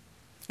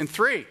 And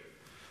 3,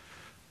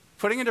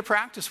 putting into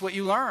practice what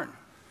you learn.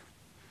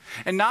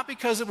 And not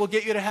because it will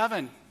get you to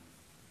heaven.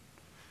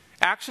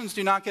 Actions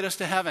do not get us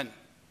to heaven.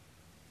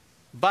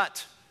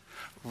 But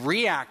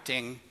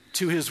reacting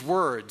to his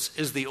words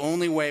is the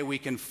only way we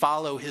can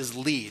follow his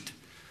lead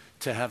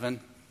to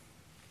heaven.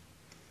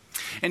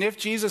 And if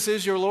Jesus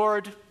is your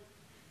Lord,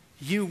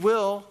 you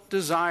will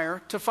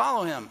desire to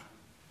follow him,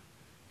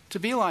 to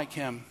be like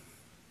him.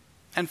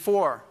 And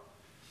 4,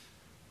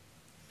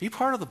 be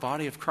part of the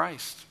body of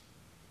Christ.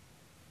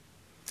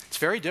 It's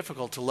very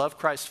difficult to love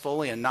Christ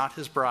fully and not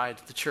his bride,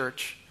 the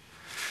church.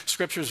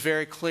 Scripture is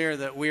very clear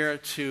that we are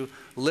to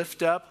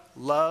lift up,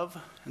 love,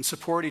 and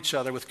support each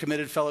other with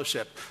committed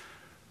fellowship.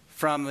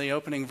 From the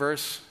opening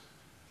verse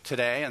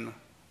today and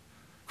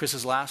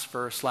Chris's last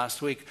verse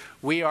last week,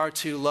 we are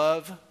to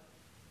love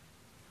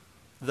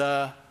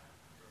the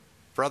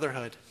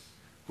brotherhood.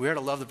 We are to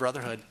love the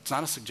brotherhood. It's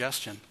not a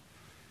suggestion.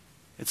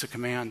 It's a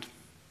command.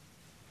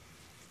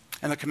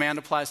 And the command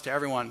applies to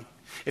everyone.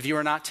 If you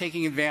are not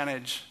taking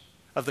advantage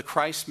of the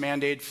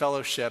Christ-mandated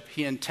fellowship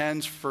he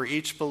intends for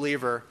each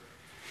believer,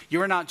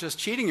 you are not just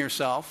cheating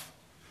yourself,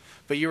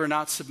 but you are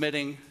not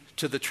submitting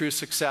to the true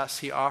success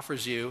he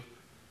offers you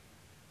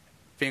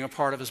being a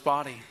part of his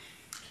body.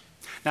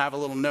 Now I have a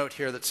little note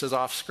here that says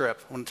off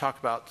script. I want to talk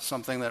about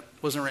something that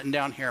wasn't written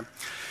down here.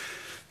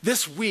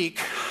 This week,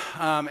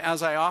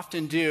 as I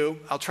often do,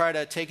 I'll try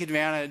to take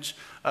advantage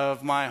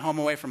of my home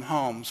away from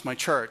homes, my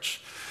church,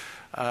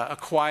 a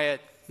quiet,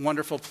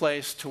 wonderful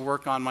place to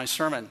work on my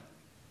sermon.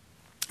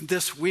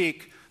 This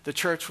week, the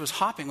church was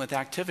hopping with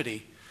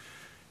activity.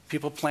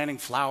 People planting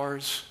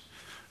flowers,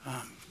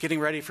 getting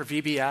ready for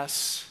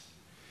VBS.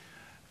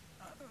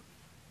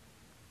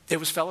 It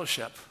was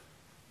fellowship,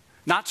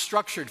 not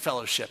structured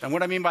fellowship. And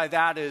what I mean by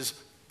that is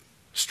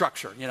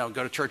structure. Go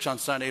to church on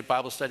Sunday,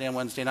 Bible study on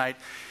Wednesday night.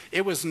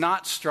 It was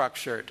not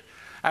structured.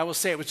 I will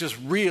say it was just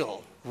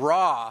real,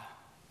 raw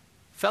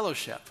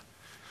fellowship.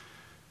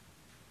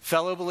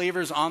 Fellow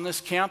believers on this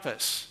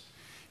campus.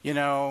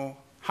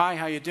 Hi,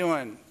 how you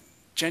doing?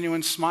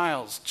 Genuine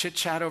smiles,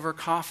 chit-chat over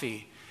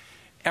coffee.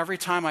 Every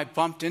time I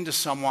bumped into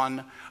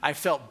someone, I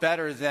felt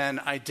better than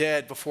I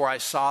did before I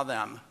saw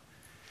them.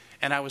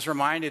 And I was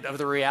reminded of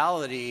the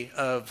reality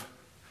of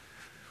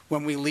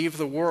when we leave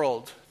the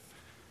world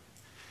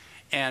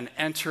and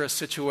enter a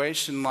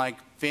situation like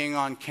being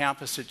on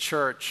campus at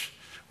church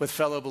with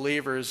fellow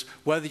believers,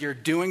 whether you're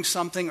doing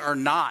something or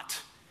not,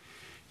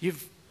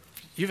 you've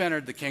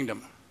entered the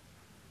kingdom.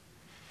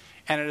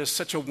 And it is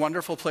such a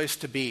wonderful place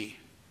to be.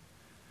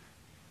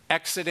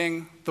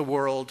 Exiting the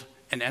world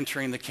and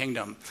entering the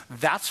kingdom.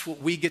 That's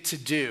what we get to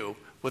do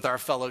with our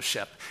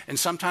fellowship. And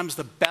sometimes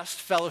the best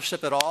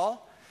fellowship at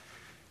all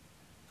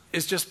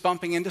is just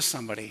bumping into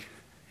somebody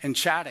and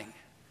chatting,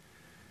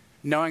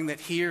 knowing that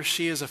he or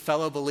she is a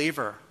fellow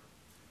believer.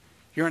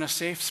 You're in a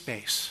safe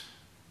space.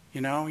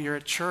 You're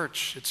at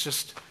church. It's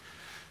just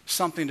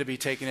something to be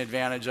taken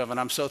advantage of. And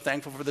I'm so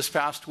thankful for this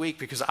past week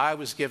because I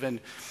was given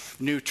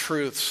new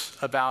truths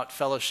about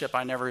fellowship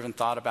I never even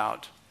thought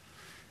about.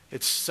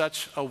 It's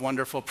such a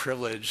wonderful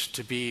privilege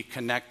to be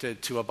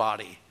connected to a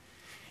body.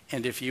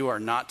 And if you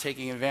are not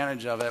taking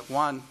advantage of it,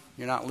 1,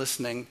 you're not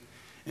listening,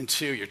 and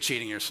 2, you're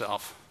cheating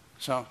yourself.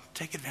 So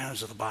take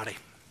advantage of the body.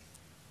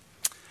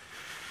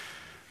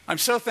 I'm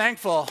so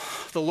thankful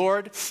The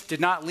Lord did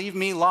not leave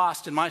me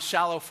lost in my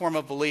shallow form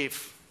of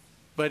belief,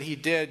 but he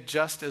did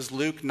just as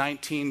Luke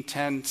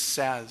 19:10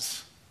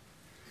 says,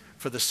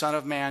 for the Son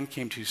of Man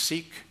came to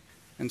seek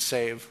and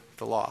save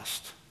the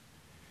lost.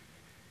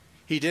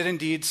 He did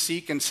indeed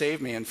seek and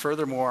save me, and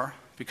furthermore,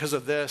 because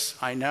of this,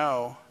 I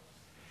know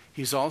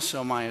he's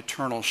also my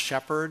eternal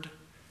shepherd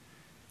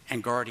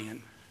and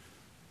guardian.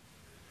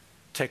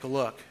 Take a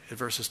look at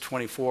verses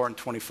 24 and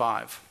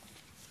 25.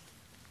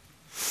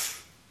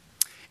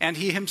 And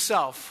he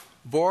himself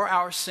bore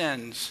our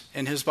sins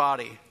in his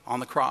body on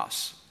the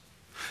cross,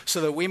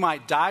 so that we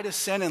might die to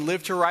sin and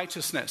live to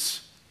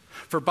righteousness.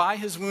 For by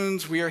his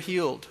wounds we are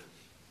healed.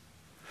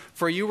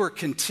 For you were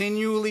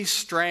continually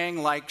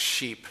straying like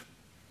sheep,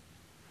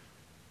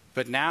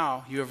 but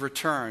now you have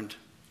returned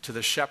to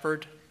the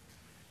shepherd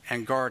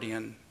and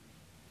guardian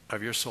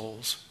of your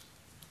souls.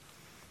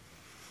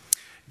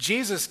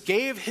 Jesus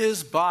gave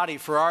his body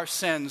for our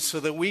sins so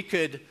that we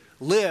could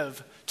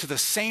live to the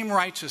same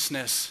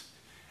righteousness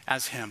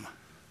as him.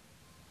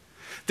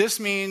 This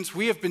means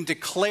we have been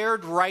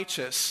declared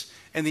righteous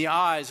in the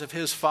eyes of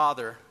his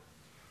Father,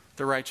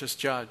 the righteous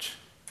judge.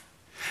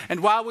 And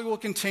while we will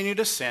continue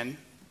to sin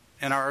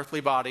in our earthly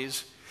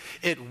bodies,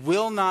 it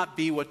will not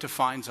be what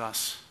defines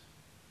us.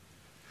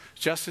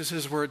 Just as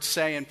his words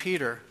say in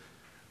Peter,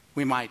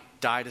 we might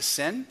die to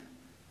sin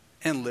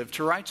and live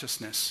to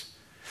righteousness,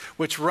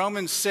 which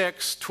Romans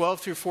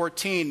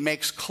 6:12-14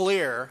 makes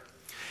clear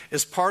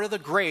is part of the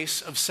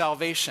grace of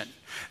salvation.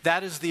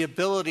 That is the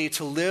ability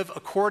to live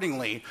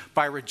accordingly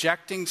by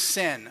rejecting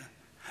sin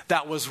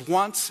that was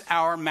once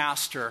our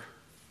master.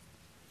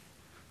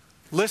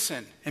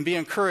 Listen and be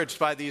encouraged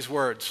by these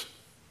words.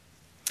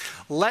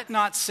 Let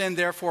not sin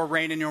therefore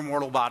reign in your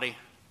mortal body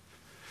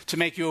to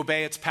make you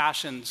obey its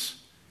passions.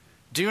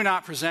 Do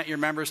not present your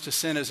members to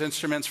sin as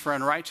instruments for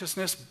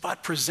unrighteousness,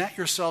 but present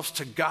yourselves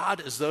to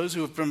God as those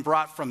who have been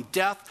brought from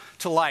death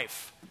to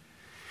life,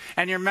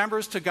 and your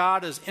members to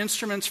God as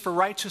instruments for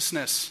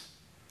righteousness.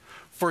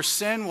 For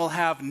sin will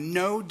have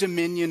no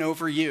dominion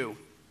over you,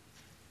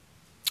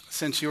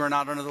 since you are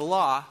not under the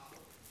law,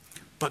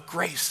 but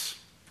grace.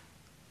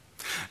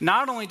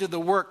 Not only did the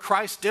work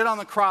Christ did on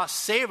the cross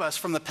save us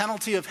from the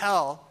penalty of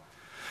hell,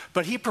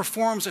 but he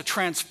performs a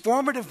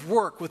transformative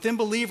work within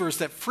believers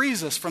that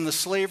frees us from the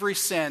slavery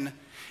sin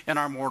in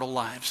our mortal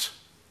lives.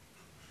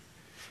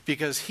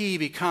 Because he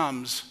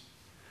becomes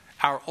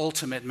our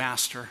ultimate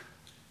master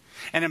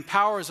and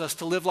empowers us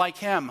to live like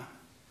him.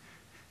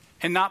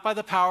 And not by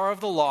the power of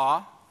the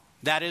law,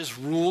 that is,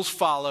 rules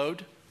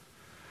followed,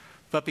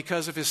 but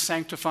because of his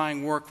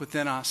sanctifying work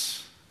within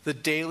us, the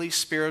daily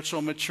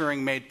spiritual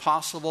maturing made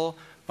possible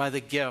by the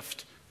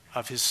gift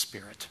of his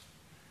Spirit,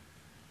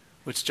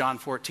 which John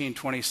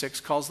 14:26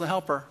 calls the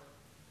helper,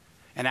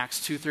 and Acts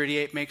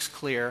 2:38 makes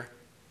clear,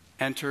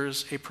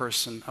 enters a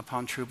person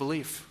upon true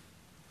belief.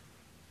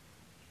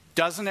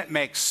 Doesn't it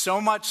make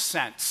so much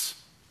sense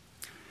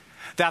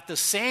that the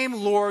same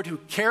Lord who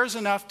cares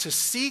enough to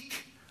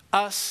seek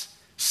us,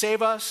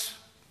 save us,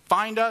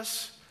 find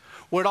us,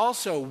 would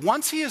also,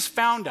 once he has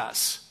found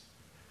us,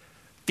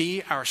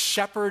 be our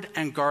shepherd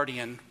and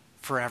guardian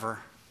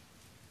forever?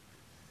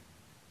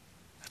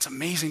 That's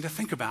amazing to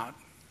think about.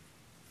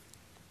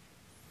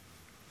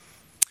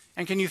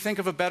 And can you think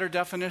of a better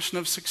definition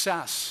of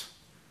success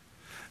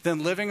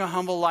than living a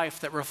humble life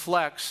that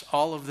reflects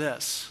all of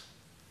this?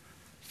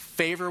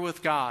 Favor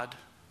with God,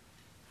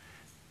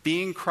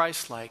 being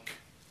Christ-like,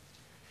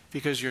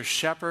 because your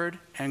shepherd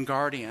and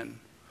guardian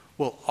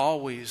will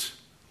always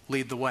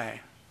lead the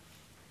way.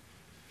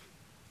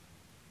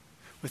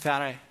 With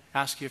that, I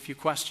ask you a few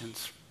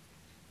questions.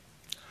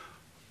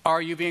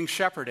 Are you being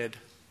shepherded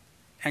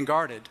and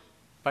guarded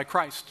by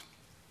Christ?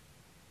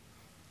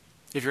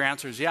 If your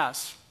answer is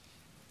yes,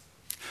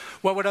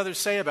 what would others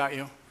say about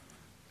you?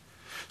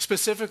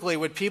 Specifically,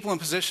 would people in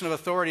position of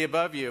authority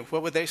above you,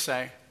 what would they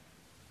say?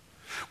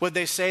 Would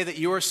they say that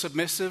you are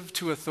submissive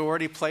to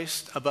authority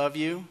placed above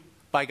you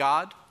by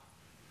God,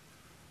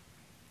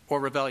 or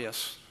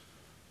rebellious?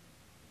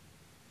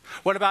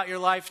 What about your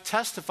life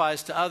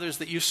testifies to others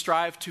that you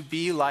strive to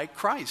be like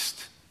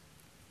Christ,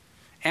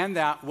 and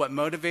that what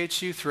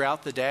motivates you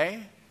throughout the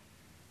day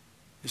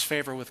is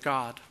favor with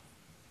God?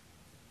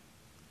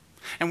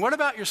 And what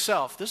about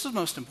yourself? This is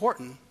most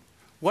important.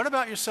 What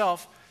about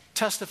yourself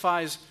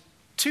testifies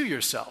to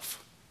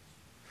yourself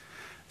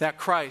that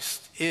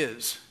Christ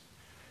is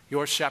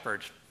your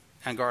shepherd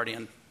and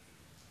guardian?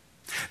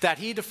 That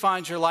he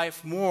defines your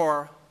life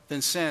more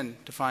than sin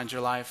defines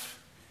your life,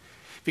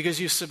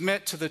 because you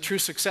submit to the true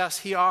success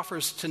he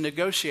offers to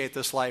negotiate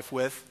this life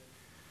with,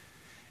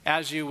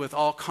 as you, with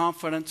all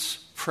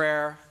confidence,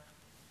 prayer,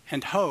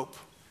 and hope,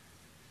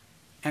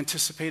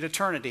 anticipate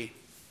eternity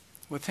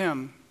with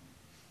him.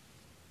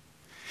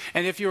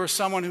 And if you are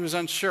someone who is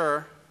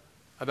unsure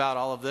about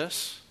all of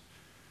this,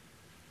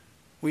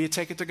 will you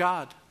take it to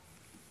God?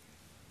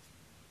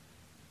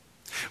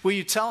 Will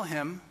you tell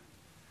him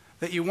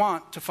that you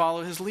want to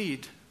follow his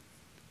lead?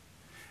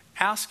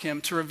 Ask him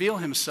to reveal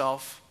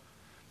himself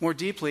more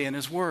deeply in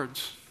his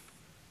words.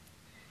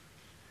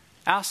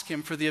 Ask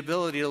him for the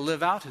ability to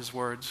live out his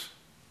words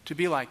to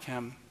be like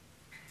him?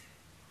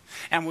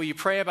 And will you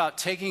pray about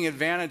taking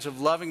advantage of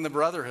loving the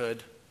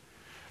brotherhood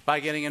by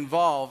getting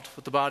involved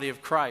with the body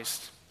of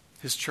Christ,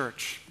 his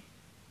church?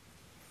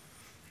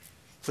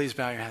 Please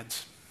bow your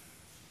heads.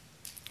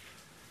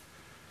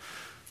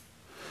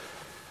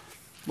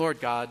 Lord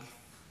God,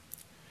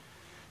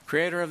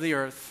 creator of the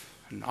earth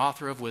and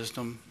author of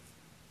wisdom,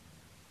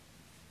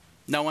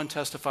 no one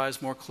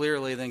testifies more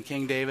clearly than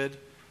King David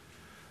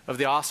of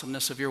the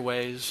awesomeness of your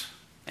ways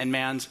and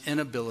man's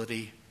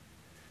inability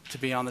to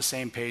be on the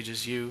same page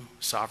as you,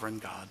 sovereign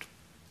God.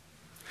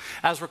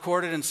 As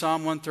recorded in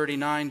Psalm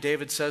 139,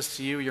 David says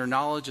to you, your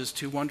knowledge is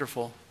too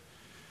wonderful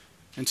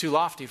and too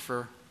lofty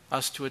for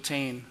us to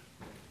attain.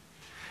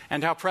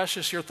 And how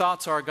precious your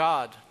thoughts are,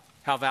 God,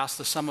 how vast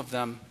the sum of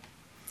them.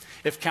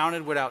 If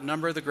counted, would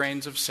outnumber the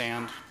grains of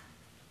sand.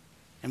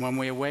 And when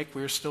we awake,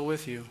 we are still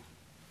with you.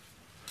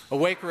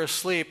 Awake or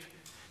asleep,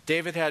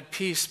 David had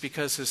peace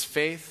because his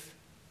faith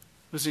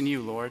was in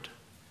you, Lord,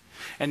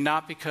 and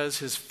not because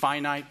his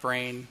finite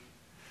brain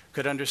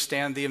could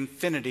understand the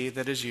infinity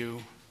that is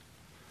you,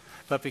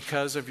 but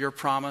because of your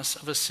promise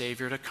of a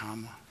Savior to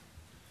come,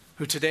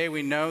 who today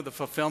we know the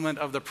fulfillment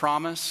of the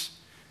promise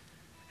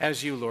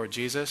as you, Lord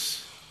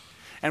Jesus.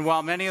 And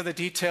while many of the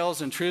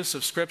details and truths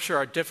of Scripture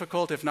are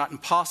difficult, if not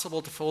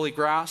impossible to fully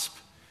grasp,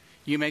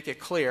 you make it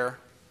clear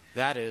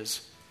that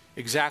is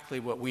exactly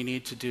what we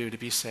need to do to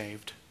be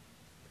saved.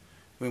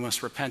 We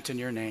must repent in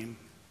your name.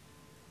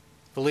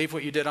 Believe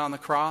what you did on the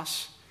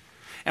cross.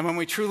 And when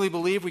we truly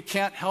believe, we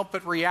can't help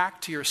but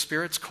react to your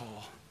Spirit's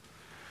call,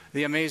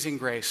 the amazing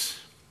grace,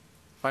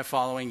 by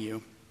following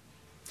you.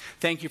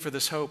 Thank you for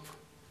this hope.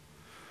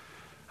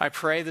 I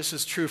pray this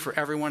is true for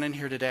everyone in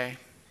here today,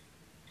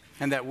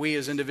 and that we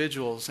as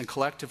individuals and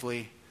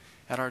collectively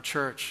at our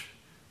church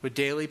would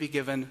daily be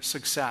given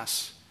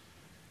success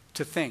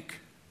to think,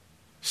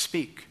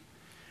 speak,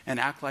 and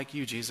act like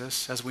you,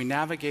 Jesus, as we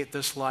navigate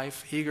this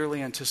life,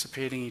 eagerly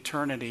anticipating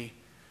eternity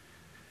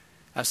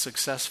as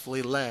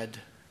successfully led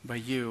by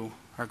you,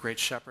 our great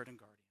shepherd and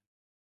guardian.